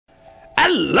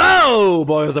Hello,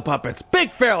 boys and puppets.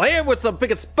 Big Phil here with some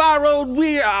freaking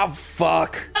Spyro.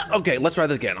 Fuck. Okay, let's try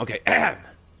this again. Okay,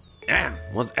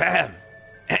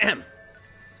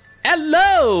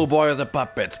 Hello, boys and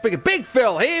puppets. Big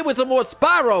Phil here with some more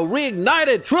Spyro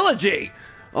Reignited Trilogy.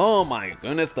 Oh my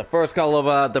goodness, the first couple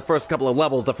of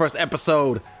levels, the first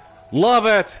episode. Love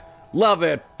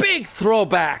it. Big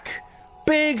throwback.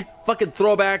 Big fucking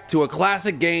throwback to a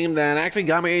classic game that actually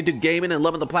got me into gaming and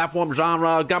loving the platform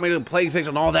genre, got me into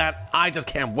PlayStation, all that. I just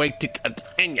can't wait to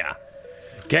continue.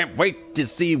 Can't wait to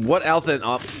see what else it...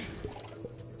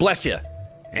 bless you.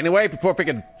 Anyway, before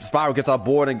freaking Spyro gets on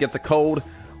board and gets a code,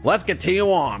 let's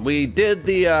continue on. We did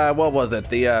the, what was it?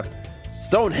 The,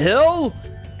 Stone Hill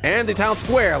and the Town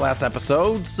Square last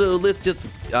episode, so let's just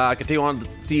continue on to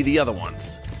see the other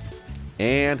ones.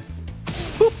 And...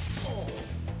 whoop.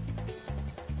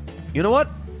 You know what?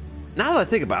 Now that I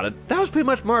think about it, that was pretty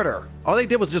much murder. All they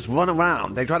did was just run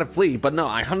around. They tried to flee, but no,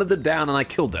 I hunted them down and I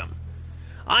killed them.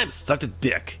 I'm such a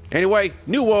dick. Anyway,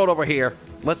 new world over here.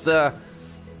 Let's,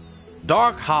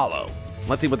 Dark Hollow.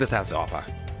 Let's see what this has to offer.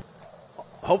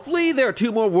 Hopefully there are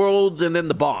 2 more worlds and then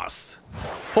the boss.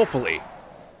 Hopefully.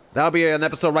 That'll be an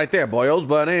episode right there, boyos.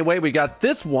 But anyway, we got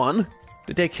this one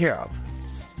to take care of.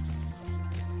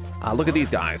 Look at these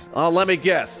guys. Let me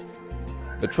guess.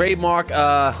 The trademark,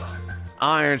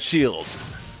 iron shields.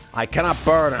 I cannot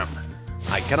burn him.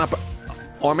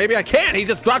 Or maybe I can. He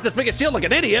just dropped his biggest shield like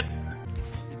an idiot.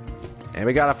 And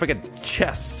we got a freaking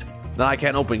chest that I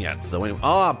can't open yet. So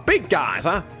anyway, big guys,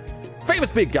 huh?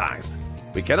 Famous big guys.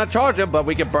 We cannot charge them, but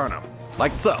we can burn them.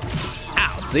 Like so.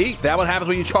 Ow, see? That's what happens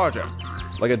when you charge them.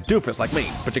 Like a doofus like me,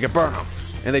 but you can burn them.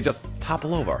 And they just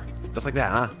topple over. Just like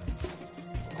that, huh?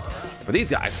 For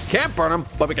these guys, can't burn them,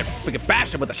 but we can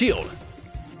bash them with a shield.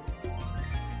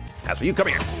 As for you, come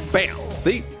here. Bam.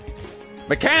 See?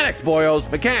 Mechanics, boyos.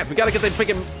 Mechanics. We gotta get the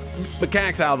freaking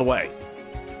mechanics out of the way.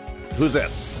 Who's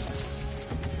this?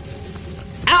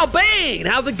 Albane!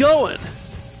 How's it going?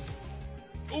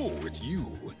 Oh, it's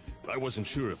you. I wasn't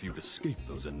sure if you'd escape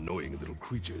those annoying little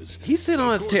creatures. He's sitting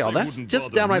on his tail. That's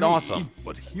just downright awesome.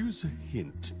 But here's a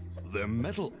hint. Their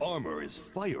metal armor is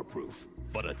fireproof,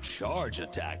 but a charge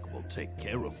attack will take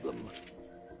care of them.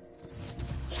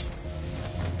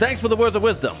 Thanks for the words of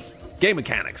wisdom. Game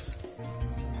mechanics.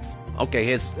 Okay,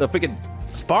 his freaking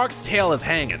Spark's tail is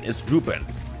hanging, it's drooping.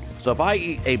 So if I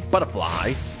eat a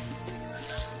butterfly,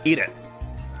 eat it.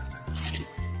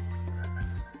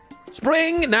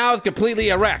 Spring, now it's completely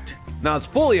erect. Now it's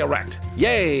fully erect.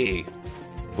 Yay!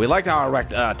 We liked our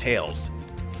erect tails.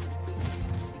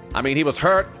 I mean, he was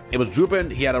hurt, it was drooping,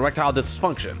 he had erectile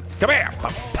dysfunction. Come here!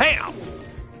 Bam!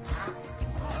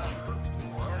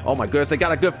 Oh my goodness, they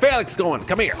got a good phalanx going.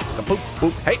 Come here. Boop,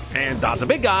 boop. Hey, and dodge a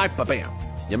big guy. Ba-bam.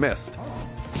 You missed.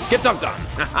 Get dunked on.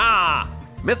 Ha-ha!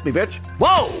 Missed me, bitch.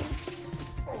 Whoa!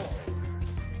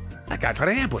 That guy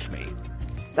tried to ambush me.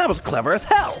 That was clever as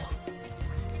hell.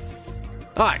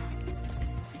 Alright.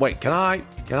 Wait, can I?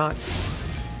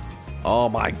 Oh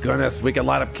my goodness, we can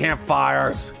light up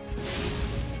campfires.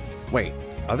 Wait,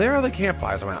 are there other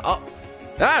campfires around? Oh,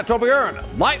 trophy earned.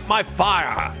 Light my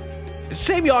fire. It's a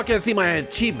shame y'all can't see my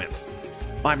achievements,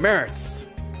 my merits.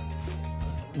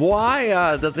 Why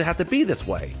does it have to be this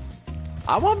way?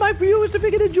 I want my viewers to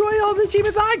freaking enjoy all the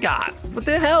achievements I got, with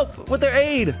their help, with their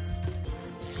aid.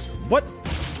 What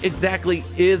exactly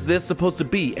is this supposed to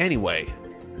be anyway?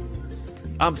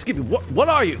 Skippy, what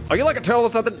are you? Are you like a turtle or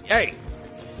something? Hey,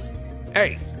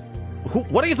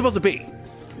 what are you supposed to be?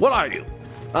 What are you?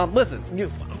 Listen,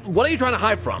 what are you trying to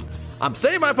hide from? I'm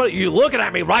saying right in front of you, you're looking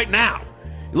at me right now.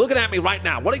 You're looking at me right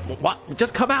now. What?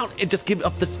 Just come out and just give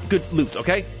up the good loot,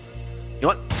 okay? You know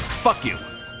what? Fuck you.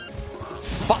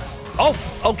 Oh,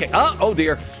 okay. Oh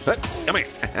dear. Come here.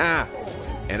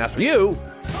 And as for you,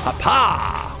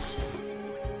 ha-pa.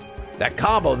 That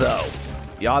combo, though.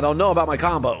 Y'all don't know about my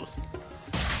combos.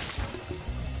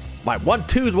 My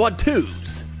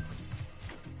 1-2s.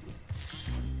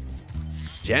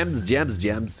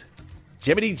 Gems.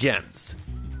 Jiminy gems.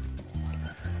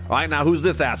 All right, now who's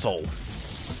this asshole?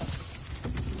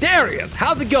 Darius,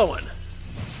 how's it going?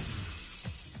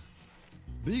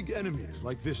 Big enemies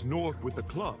like this Nork with the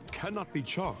club cannot be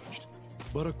charged,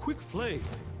 but a quick flame,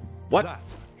 that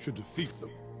should defeat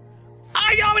them.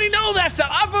 I already know that stuff.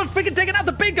 I'm freaking taking out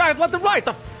the big guys left and right.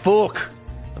 The fuck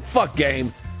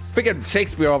game. Freaking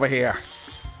Shakespeare over here.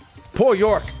 Poor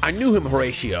York. I knew him,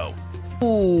 Horatio.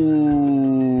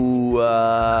 Ooh,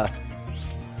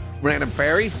 random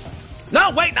fairy.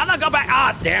 No, wait, I'm not going back.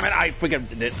 Damn it.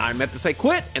 I meant to say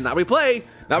quit and not replay.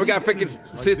 Now we gotta freaking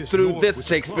sit through this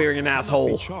Shakespearean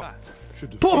asshole.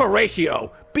 Poor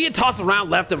Horatio. Being tossed around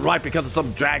left and right because of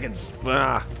some dragons.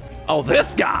 Oh,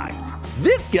 this guy.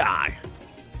 This guy.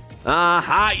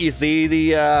 Uh-huh. You see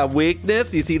the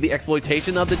weakness? You see the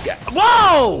exploitation of the guy?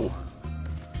 Whoa!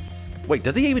 Wait,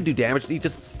 does he even do damage? He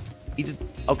just...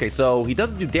 Okay, so he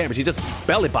doesn't do damage. He just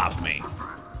belly bops me.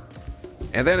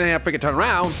 And then I freaking turn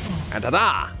around, and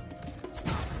ta-da!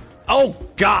 Oh,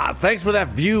 God! Thanks for that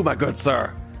view, my good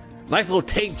sir. Nice little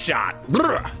take shot.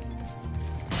 Brr.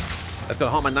 That's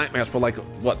gonna haunt my nightmares for, like,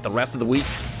 what, the rest of the week?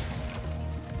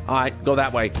 Alright, go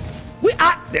that way.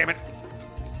 Damn it!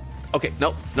 Okay,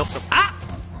 nope. Ah!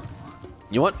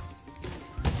 You know what?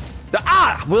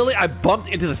 Really? I bumped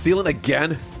into the ceiling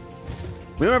again?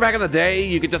 Remember back in the day,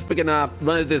 you could just freaking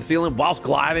run into the ceiling whilst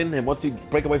gliding, and once you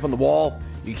break away from the wall,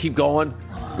 you keep going?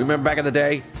 Remember back in the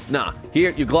day? Nah, here,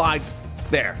 you glide.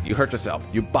 There, you hurt yourself.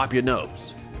 You bop your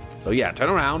nose. So yeah, turn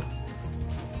around.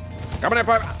 Come on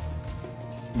there,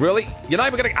 really? You're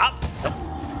not even gonna...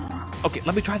 Okay,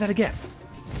 let me try that again.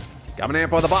 Coming in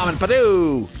for the bomb and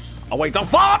Padu! Oh wait, don't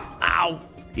fall! Ow!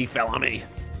 He fell on me.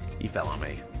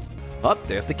 Oh,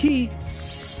 there's the key.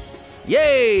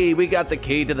 Yay! We got the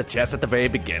key to the chest at the very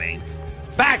beginning.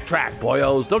 Backtrack,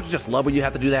 boyos. Don't you just love when you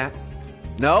have to do that?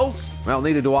 No? Well,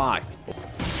 neither do I.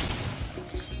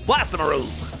 Blastomaroo!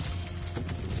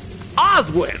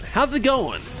 Oswin! How's it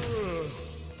going?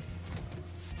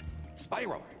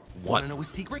 Spyro, what? Want to know a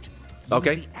secret?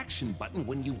 Okay. Use the action button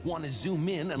when you want to zoom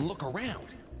in and look around.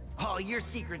 Oh, your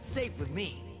secret's safe with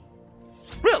me.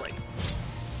 Really?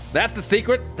 That's the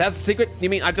secret? That's the secret? You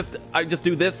mean I just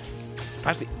do this?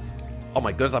 Actually, oh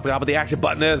my goodness, I forgot what the action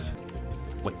button is.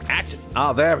 Wait, action?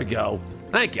 Oh, there we go.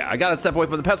 Thank you. I gotta step away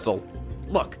from the pedestal.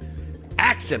 Look,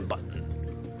 action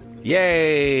button.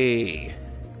 Yay!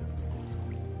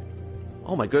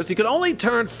 Oh my goodness, you can only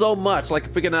turn so much.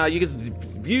 Like freaking, you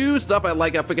can view stuff at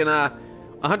like a freaking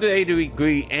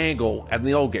 180-degree angle at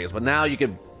the old games, but now you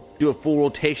can do a full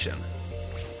rotation,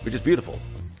 which is beautiful.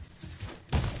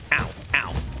 Ow!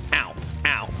 Ow! Ow!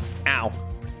 Ow! Ow!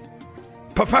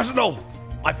 Professional!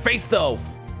 My face, though.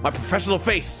 My professional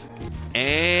face.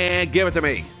 And give it to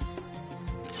me.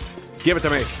 Give it to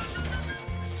me.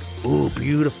 Ooh,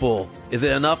 beautiful. Is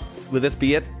it enough? Will this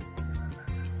be it?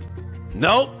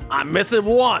 Nope. I'm missing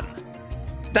one.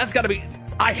 That's gotta be...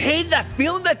 I hate that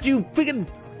feeling that you freaking...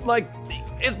 Like,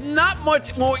 it's not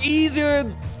much more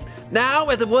easier now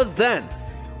as it was then.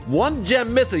 One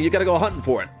gem missing, you gotta go hunting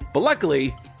for it. But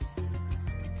luckily,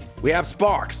 we have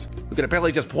sparks. We can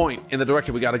apparently just point in the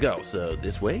direction we gotta go. So,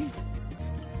 this way?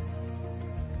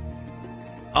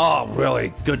 Oh,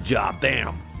 really? Good job.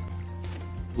 Damn.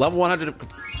 Level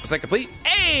 100% complete.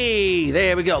 Hey!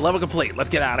 There we go. Level complete. Let's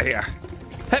get out of here.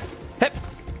 Hep, hep,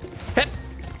 hep,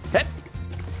 hep,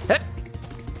 hep,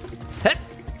 hep,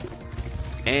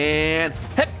 and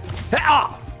hep,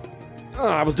 hep. Oh,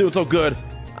 I was doing so good.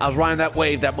 I was riding that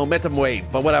wave, that momentum wave,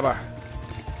 but whatever.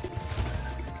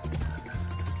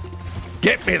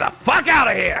 Get me the fuck out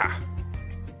of here!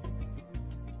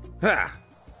 Huh.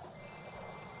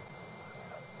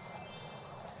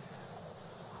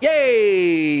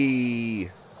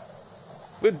 Yay!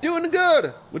 We're doing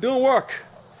good. We're doing work.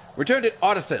 Return to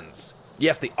artisans.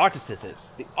 Yes, the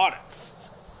artists. The artists.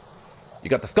 You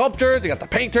got the sculptors, you got the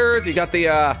painters, you got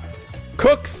the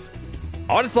cooks.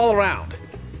 Artists all around.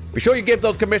 Be sure you give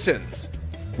those commissions.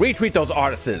 Retweet those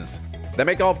artists. They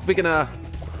make all freaking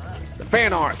the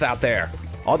fan arts out there.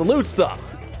 All the loot stuff.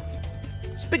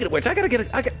 Speaking of which,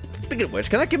 speaking of which,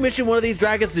 can I commission one of these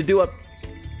dragons to do a...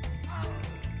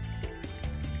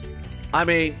 I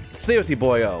mean, seriously,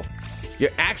 boyo.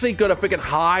 You're actually gonna freaking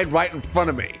hide right in front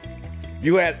of me.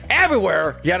 You had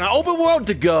everywhere. You had an open world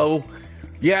to go.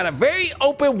 You had a very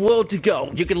open world to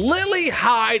go. You can literally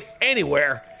hide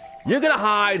anywhere. You're gonna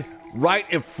hide right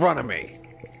in front of me.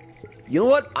 You know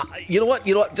what? You know what?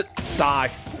 Just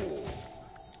die.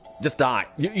 Just die.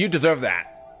 You deserve that.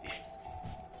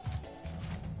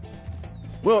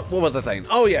 What was I saying?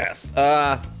 Oh, yes.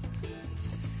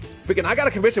 Freaking, I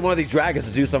gotta commission one of these dragons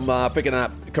to do some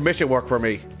freaking commission work for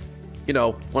me. You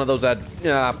know, one of those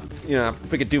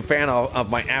freaking do fan of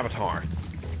my avatar.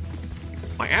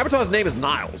 My avatar's name is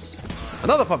Niles.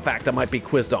 Another fun fact I might be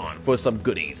quizzed on for some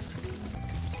goodies.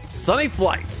 Sunny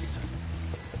Flights.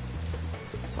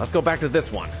 Let's go back to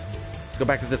this one. Let's go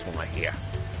back to this one right here.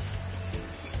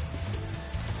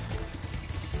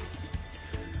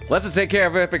 Let's just take care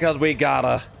of it because we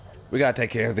gotta take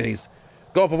care of these.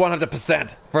 Go for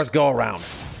 100%. First go around.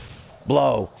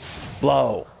 Blow,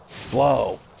 blow,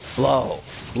 blow, blow,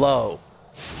 blow,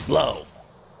 blow.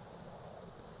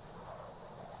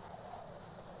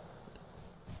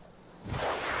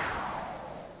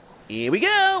 Here we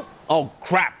go. Oh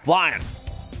crap, flying.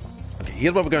 Okay,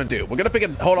 here's what we're gonna do. We're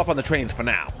gonna hold off on the trains for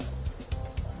now.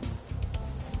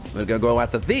 We're gonna go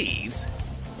after these.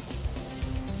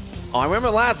 Oh, I remember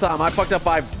last time I fucked up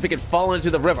by freaking falling into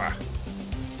the river.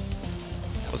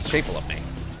 That was shameful of me.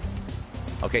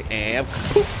 Okay, and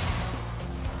poop.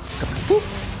 Poop.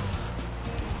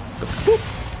 Poop.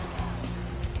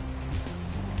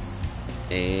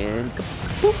 And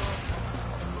poop.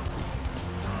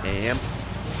 And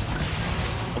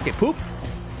okay, poop.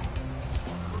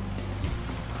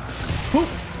 Poop.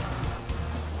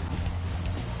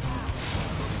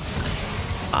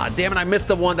 Ah, damn it, I missed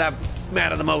the one that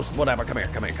mattered the most. Whatever, come here,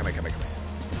 come here, come here, come here, come here.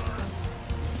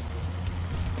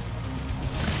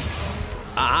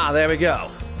 Ah, there we go.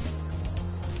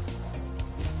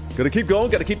 Gotta keep going,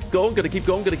 gotta keep going, gotta keep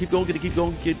going, gotta keep going, gotta keep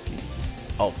going.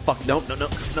 Oh, fuck, no, no, no,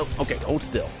 no. Okay, hold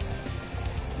still.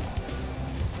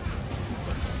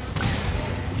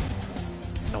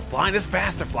 No, flying is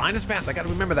faster, flying is fast. I gotta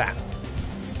remember that.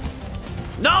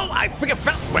 No, I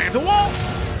freaking ran into a wall.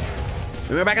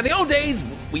 Remember back in the old days,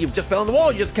 where you just fell in the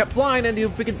wall, you just kept flying and you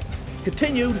freaking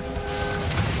continued.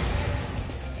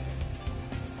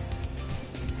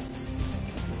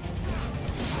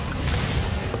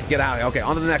 Okay, get out of here. Okay,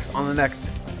 on to the next, on to the next.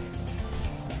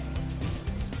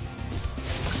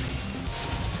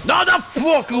 No, no,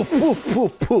 fuck, poop,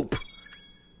 poop, poop.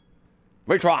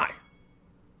 Retry.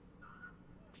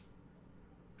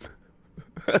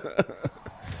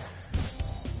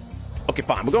 Okay,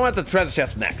 fine. We're going at the treasure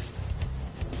chest next.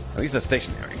 At least it's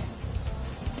stationary.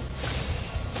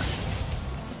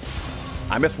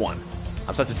 I missed one.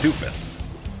 I'm such a doofus.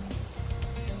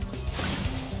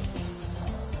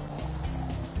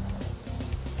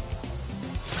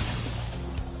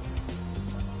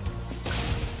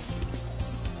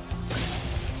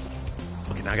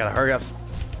 Okay, now I gotta hurry up.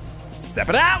 Step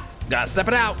it out! Gotta step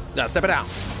it out! Gotta step it out!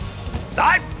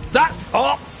 Die! Die!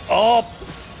 Oh! Oh!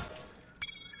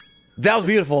 That was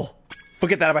beautiful.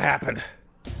 Forget that ever happened.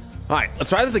 Alright, let's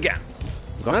try this again.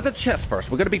 We're going at the chest first.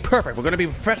 We're gonna be perfect. We're gonna be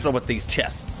professional with these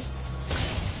chests.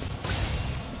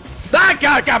 Ah,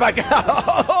 God, God, my God!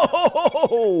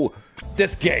 Oh,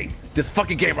 this game. This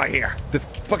fucking game right here. This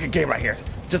fucking game right here.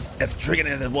 Just as triggering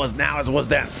as it was now as it was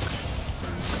then.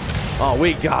 Oh,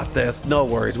 we got this. No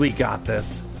worries. We got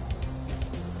this.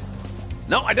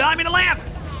 No, I did not mean to land.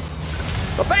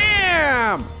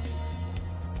 Bam!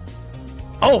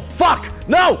 Oh, fuck!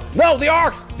 No! No, the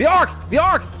arcs! The arcs! The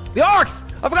arcs! The arcs!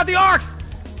 I forgot the arcs!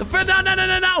 No, no, no, no,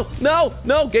 no, no! No!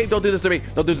 No! Game, don't do this to me!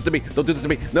 Don't do this to me! Don't do this to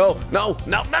me! No! No!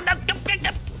 No! No! No!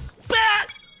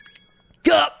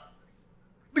 Go!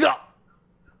 Go!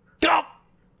 Go!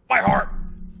 My heart!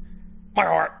 My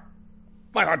heart!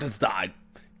 My heart just died.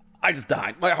 I just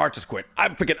died. My heart just quit.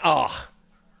 I'm freaking... Oh.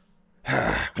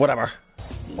 Whatever.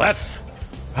 Let's...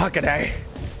 How could I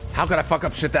fuck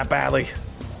up shit that badly?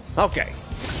 Okay.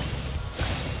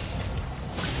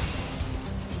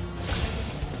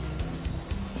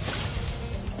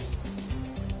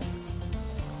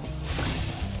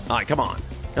 Alright, come on.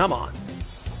 Come on.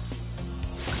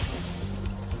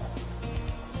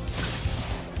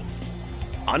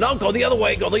 Oh no, go the other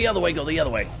way, go the other way, go the other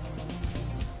way.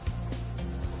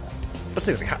 But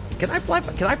seriously, can I flap?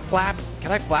 Can I flap?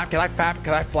 Can I flap? Can I flap?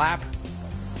 Can I flap?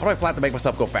 How do I flap to make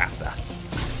myself go faster?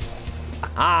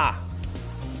 Aha!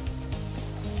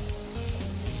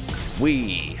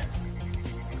 Wee.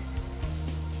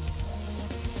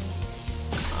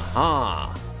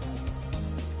 Aha.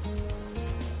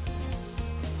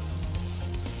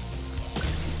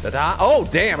 Ta-da. Oh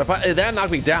damn! If that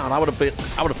knocked me down, I would have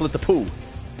flipped the poo. Would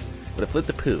have flipped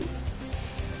the poo.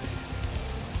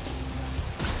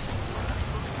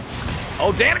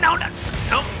 Oh damn it! No, no,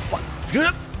 no! Scoot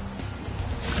up.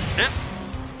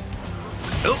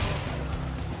 Oh.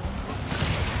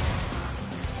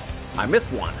 I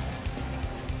missed one.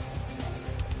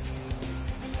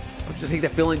 Don't you just hate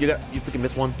that feeling you freaking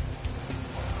missed one?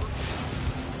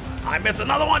 I missed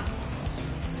another one.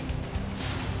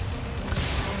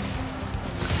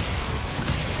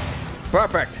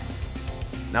 Perfect.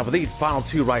 Now for these final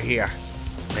two right here.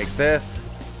 Take this.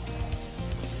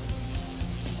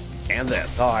 And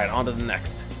this. Alright, on to the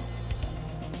next.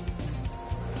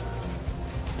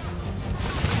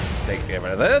 Take care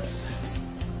of this.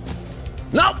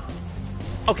 Nope!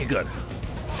 Okay, good.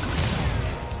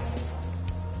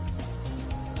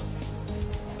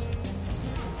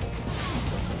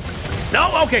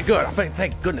 No? Okay, good.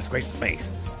 Thank goodness gracious me.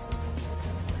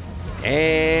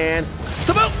 And...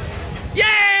 Saboot!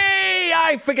 Yay!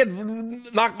 I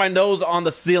freaking knocked my nose on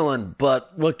the ceiling,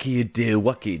 but what can you do?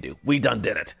 What can you do? We done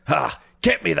did it.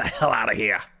 Get me the hell out of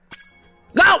here.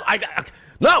 No!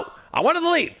 No! I wanted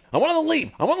to leave. I wanted to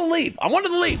leave. I wanted to leave. I wanted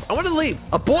to leave. I wanted to leave.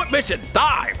 Abort mission.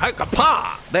 Dive.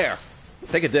 Pa. There.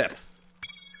 Take a dip.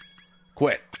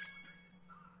 Quit.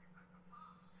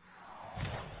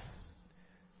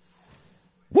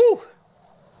 Woo!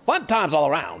 Fun times all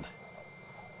around.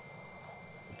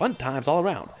 Fun times all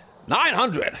around.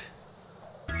 900.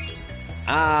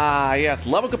 Ah, yes.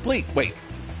 Level complete. Wait.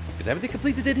 Is everything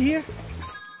completed in here?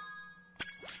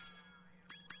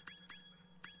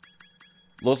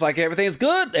 Looks like everything's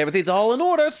good. Everything's all in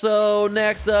order. So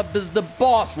next up is the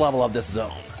boss level of this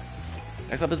zone.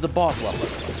 Next up is the boss level.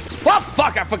 Oh,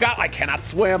 fuck. I forgot I cannot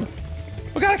swim.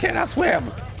 Forgot I cannot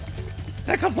swim.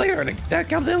 That comes later. That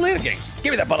comes in later game.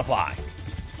 Give me that butterfly.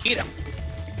 Eat him.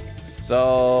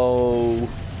 So...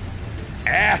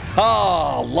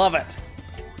 oh, love it.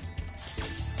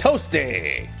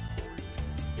 Toasty.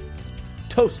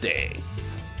 Toasty.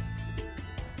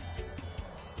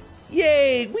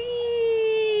 Yay,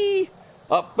 wee!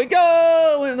 Up we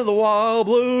go into the wild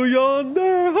blue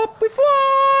yonder. Up we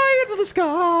fly into the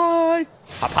sky.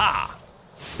 Ha-pa.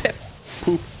 Pip,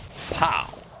 poop, pow.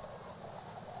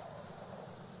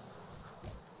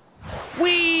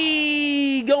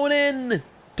 Wee! Going in.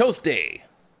 Toasty.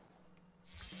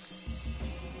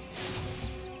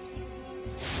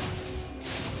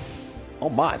 Oh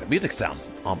my, the music sounds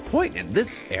on point in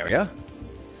this area.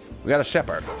 We got a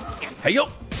shepherd. Hey, yo!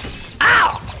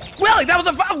 Ow! Really? That was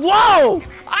a... Whoa!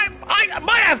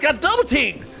 My ass got double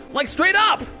teamed! Like, straight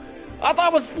up! I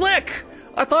thought it was slick!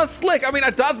 I thought it was slick. I mean,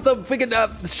 I dodged the freaking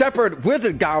shepherd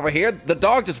wizard guy over here. The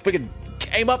dog just freaking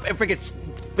came up and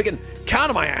freaking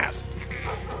counted my ass.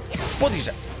 What did you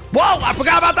say? Whoa! I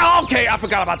forgot about that! Okay, I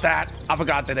forgot about that. I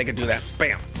forgot that they could do that.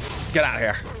 Bam. Get out of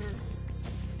here.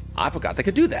 I forgot they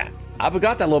could do that. I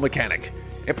forgot that little mechanic.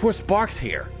 And poor Sparks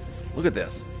here. Look at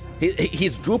this.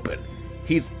 He's drooping.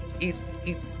 He's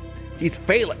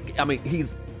failing. I mean,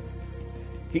 he's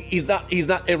not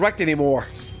erect anymore.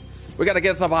 We gotta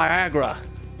get some Viagra.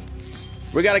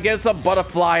 We gotta get some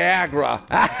butterfly agra.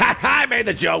 I made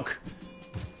the joke.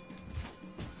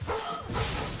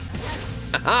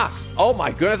 Oh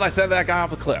my goodness! I sent that guy off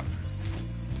the cliff.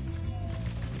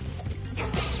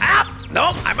 Ah!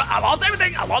 Nope, I lost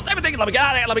everything. I lost everything. Let me get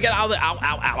out of here. Let me get out of there. Ow,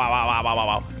 ow, ow, ow, ow, ow, ow,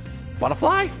 ow.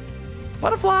 Butterfly?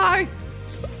 Butterfly?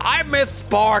 I miss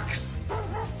Sparks.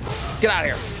 Get out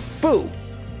of here. Boo.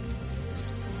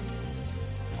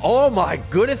 Oh my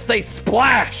goodness, they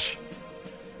splash.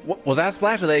 What, was that a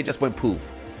splash or they just went poof?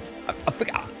 I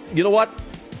forgot. You know what?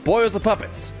 Boys the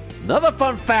puppets. Another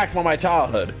fun fact from my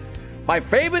childhood. My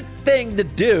favorite thing to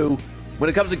do when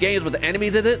it comes to games with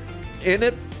enemies in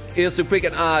it is to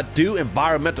freaking do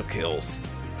environmental kills.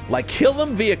 Like kill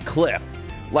them via cliff.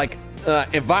 Like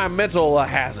environmental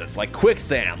hazards like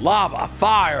quicksand, lava,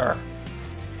 fire.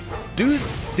 Do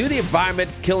the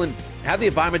environment killing, have the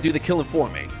environment do the killing for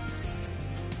me.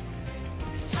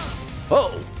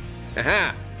 Oh,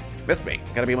 missed me.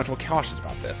 Gotta be much more cautious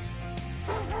about this.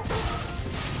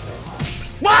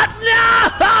 What? No!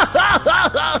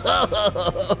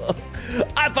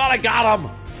 I thought I got him.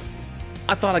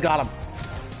 I thought I got him.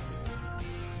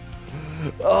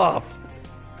 Oh,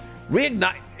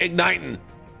 igniting.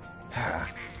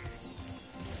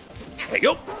 Hey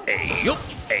yo, hey yo,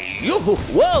 hey yo.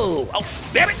 Whoa! Oh,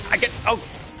 damn it! I get. Oh,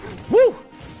 woo!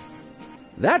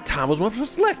 That time was much more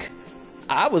slick.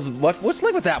 I was much more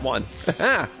slick with that one.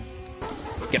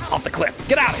 Get off the cliff.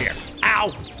 Get out of here.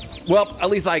 Ow. Well, at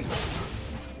least I.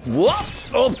 Whoop!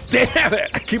 Oh, damn it!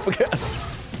 I keep forgetting.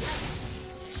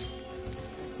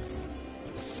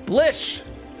 Splish.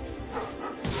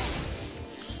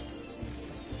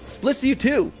 Splish to you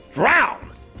too.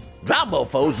 Drown. Drown,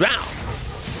 mofos. Drown.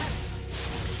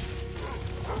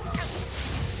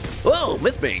 Whoa,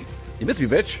 missed me. You missed me,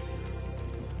 bitch.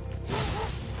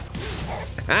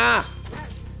 Ah.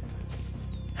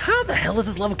 How the hell is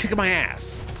this level kicking my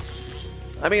ass?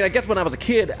 I mean, I guess when I was a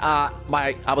kid, I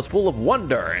was full of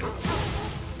wonder and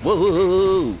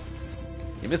whoa.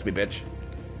 You missed me, bitch.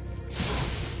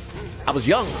 I was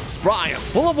young, spry, and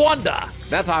full of wonder.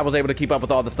 That's how I was able to keep up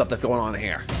with all the stuff that's going on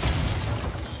here.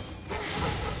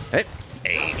 Hey,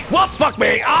 hey, what? Fuck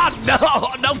me! Ah,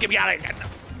 no, get me out of here!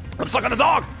 I'm stuck on the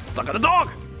dog. Stuck on the dog.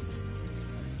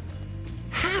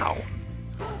 How?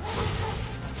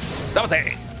 That was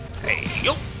hey,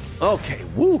 yo. Okay,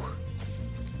 woo.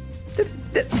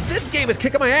 This game is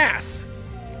kicking my ass.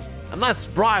 I'm not as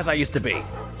spry as I used to be.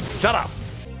 Shut up.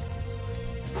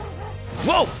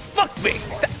 Whoa, fuck me.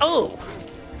 Oh.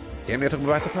 Damn near took me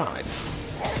by surprise.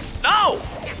 No.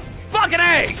 Fucking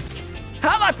A.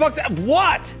 How did I fuck that?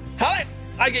 What? How did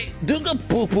I get do the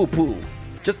poo.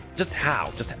 Just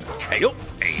how? Just hey yo.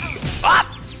 Hey. Ah.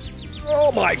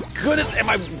 Oh my goodness. Am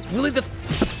I really this?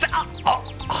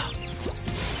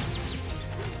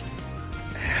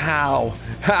 How?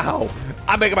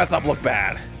 I'm making myself look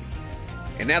bad.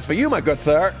 And as for you, my good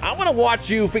sir, I want to watch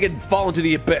you freaking fall into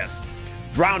the abyss.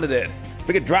 Drown in it.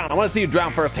 Freaking drown. I want to see you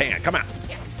drown firsthand. Come on.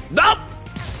 Nope!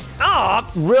 Oh,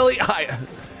 really? I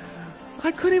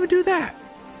couldn't even do that.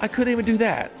 I couldn't even do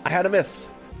that. I had a miss.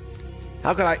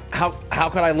 How could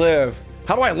I live?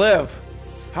 How do I live?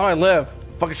 How do I live?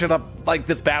 Fucking shit up like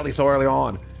this badly so early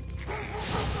on.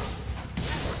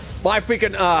 My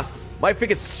freaking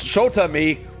Shota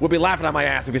me would be laughing at my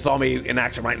ass if he saw me in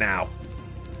action right now.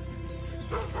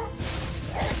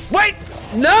 Wait!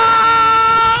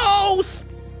 No!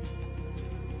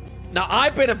 Now,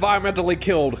 I've been environmentally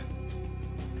killed.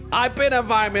 I've been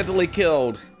environmentally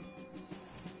killed.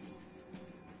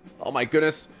 Oh my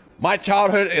goodness. My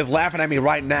childhood is laughing at me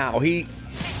right now. He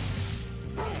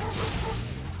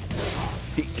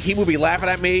will be laughing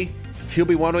at me. He'll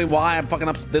be wondering why I'm fucking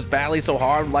up this badly so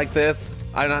hard like this.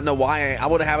 I do not know why. I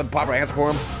wouldn't have a proper answer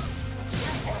for him.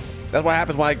 That's what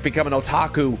happens when I become an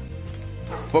otaku.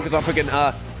 Focus on freaking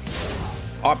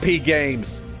RP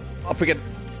games. Freaking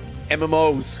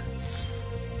MMOs.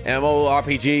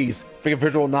 MMORPGs. Freaking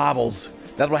visual novels.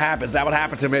 That's what happens. That would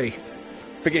happen to me.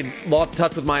 Freaking lost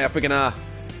touch with my freaking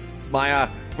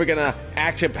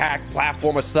action-packed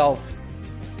platformer self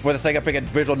for the sake of freaking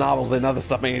visual novels and other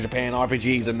stuff made in Japan,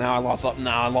 RPGs, and now I lost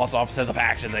all sense of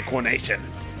action and coordination.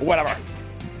 Whatever.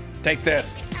 Take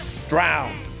this.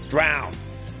 Drown. Drown.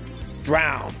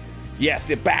 Drown. Yes,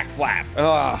 the back flap.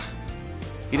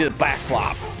 He did a back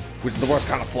flop, which is the worst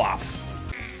kind of flop.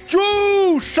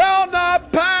 You shall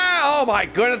not pass! Oh my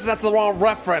goodness, that's the wrong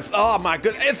reference. Oh my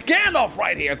goodness, it's Gandalf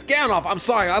right here. It's Gandalf. I'm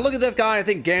sorry. I look at this guy, I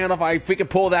think Gandalf. I freaking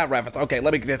pull that reference. Okay,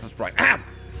 let me get this right.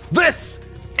 This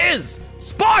is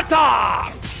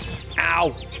Sparta!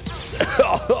 Ow.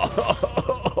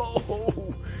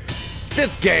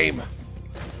 This game.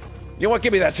 You know what?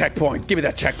 Give me that checkpoint. Give me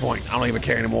that checkpoint. I don't even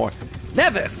care anymore.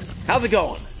 Nevin, how's it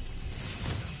going?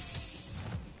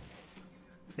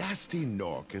 Nasty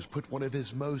Nork has put one of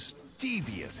his most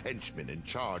devious henchmen in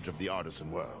charge of the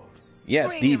artisan world. Yes,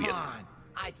 Bring devious. him on.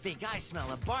 I think I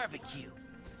smell a barbecue.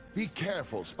 Be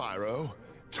careful, Spyro.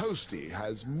 Toasty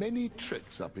has many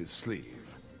tricks up his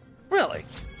sleeve. Really?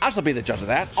 I shall be the judge of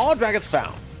that. All dragons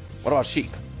found. What about sheep?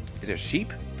 Is there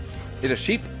sheep? Is there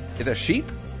sheep? Is there sheep?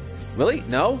 Really?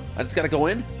 No? I just gotta go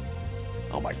in?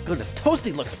 Oh my goodness,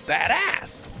 Toasty looks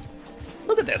badass.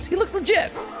 Look at this. He looks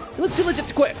legit. He looks too legit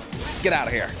to quit. Get out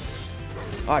of here.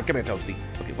 All right, come here, Toasty.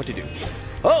 Okay, what you do?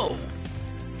 Oh!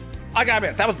 I gotta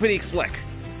admit, that was pretty slick. You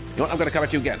know what? I'm gonna come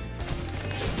at you again.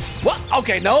 What?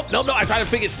 Okay, no. I tried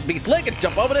to be slick and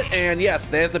jump over it, and yes,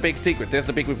 there's the big secret. There's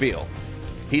the big reveal.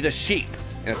 He's a sheep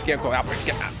and a scarecrow outbreak.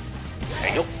 Get out.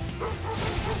 Hey, yo.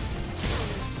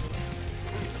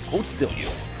 Hold still, you.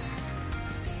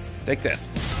 Take this.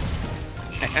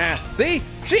 See?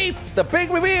 Sheep! The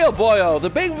big reveal, boyo! The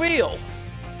big reveal!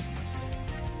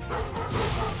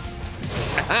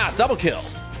 Double kill.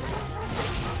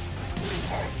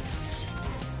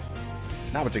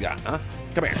 Now what you got, huh?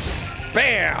 Come here.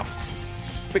 Bam!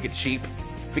 Freaking sheep.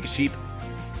 Freaking sheep.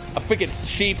 A freaking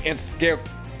sheep and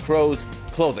scarecrow's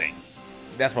clothing.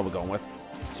 That's what we're going with.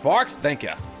 Sparks? Thank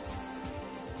you.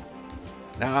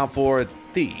 Now for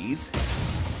these.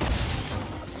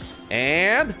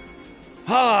 And...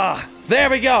 there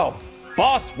we go.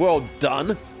 Boss world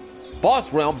done.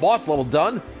 Boss realm, boss level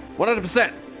done.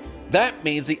 100%. That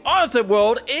means the artisan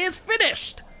world is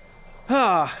finished.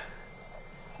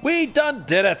 We done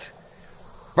did it.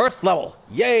 First level.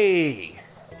 Yay.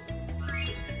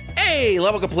 Hey,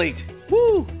 level complete.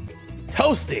 Woo.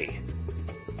 Toasty.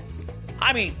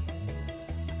 I mean,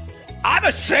 I'm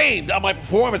ashamed of my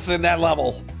performance in that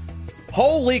level.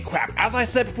 Holy crap. As I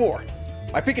said before,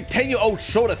 my freaking 10-year-old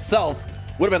Shota self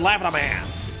would have been laughing on my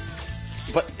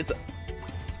ass. But it's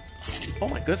oh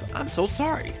my goodness, I'm so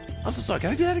sorry. I'm so sorry.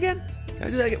 Can I do that again? Can I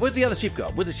do that again? Where's the other sheep go?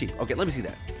 Where's the sheep? Okay, let me see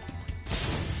that.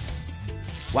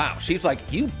 Wow, sheep's like,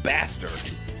 you bastard.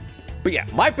 But yeah,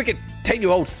 my freaking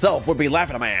 10-year-old self would be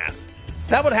laughing at my ass.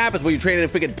 That what happens when you train in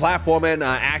freaking platforming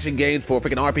action games for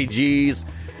freaking RPGs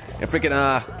and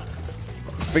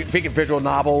freaking visual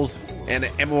novels and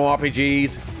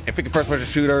MMORPGs and freaking first-person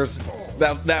shooters.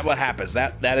 That what happens.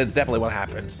 That is definitely what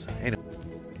happens.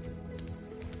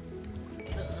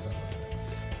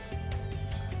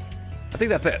 I think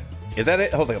that's it. Is that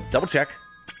it? Hold on, double check.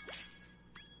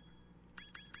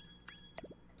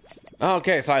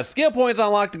 Okay, so I have skill points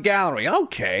unlocked the gallery.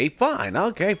 Okay, fine.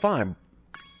 Okay, fine.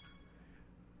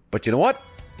 But you know what?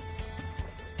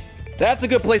 That's a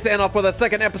good place to end off for the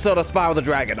second episode of Spyro the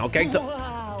Dragon. Okay, so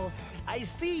wow, I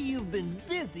see you've been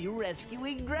busy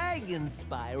rescuing dragons,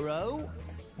 Spyro.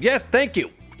 yes, thank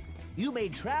you. You may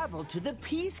travel to the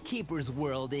Peacekeeper's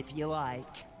world if you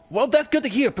like. Well, that's good to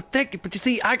hear, but but you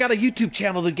see, I got a YouTube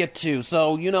channel to get to,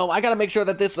 so, you know, I gotta make sure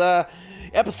that this,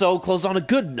 episode closes on a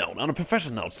good note, on a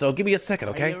professional note, so give me a second,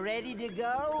 okay? Are you ready to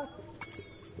go?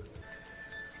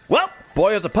 Well,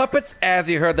 boys of puppets, as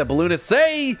you heard the balloonist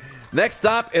say, next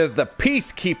stop is the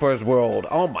Peacekeeper's world.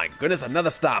 Oh my goodness, another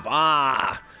stop.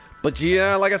 But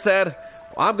yeah, like I said,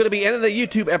 I'm going to be ending the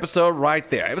YouTube episode right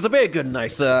there. It was a very good,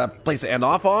 nice place to end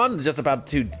off on. Just about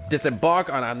to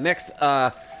disembark on our next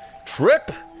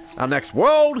trip, our next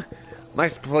world.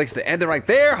 Nice place to end it right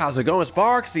there. How's it going,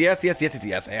 Sparks? Yes. Hey,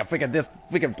 freaking this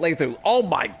freaking playthrough. Oh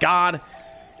my god.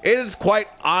 It is quite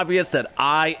obvious that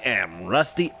I am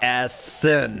rusty as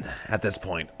sin at this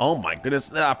point. Oh my goodness.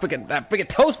 That freaking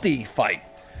toasty fight.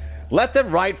 Left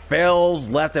and right fails,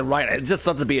 left and right. It's just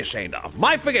something to be ashamed of.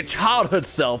 My freaking childhood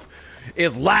self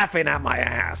is laughing at my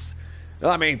ass.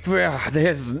 I mean,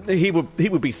 he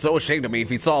would be so ashamed of me if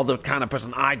he saw the kind of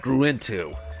person I grew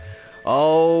into.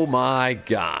 Oh my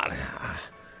god.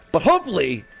 But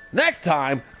hopefully, next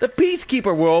time, the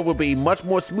Peacekeeper world will be much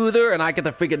more smoother and I get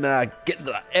to freaking get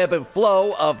the ebb and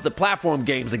flow of the platform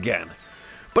games again.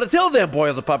 But until then,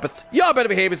 boys and puppets, y'all better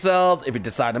behave yourselves. If you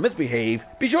decide to misbehave,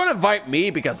 be sure to invite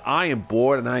me because I am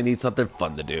bored and I need something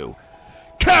fun to do.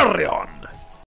 Carry on!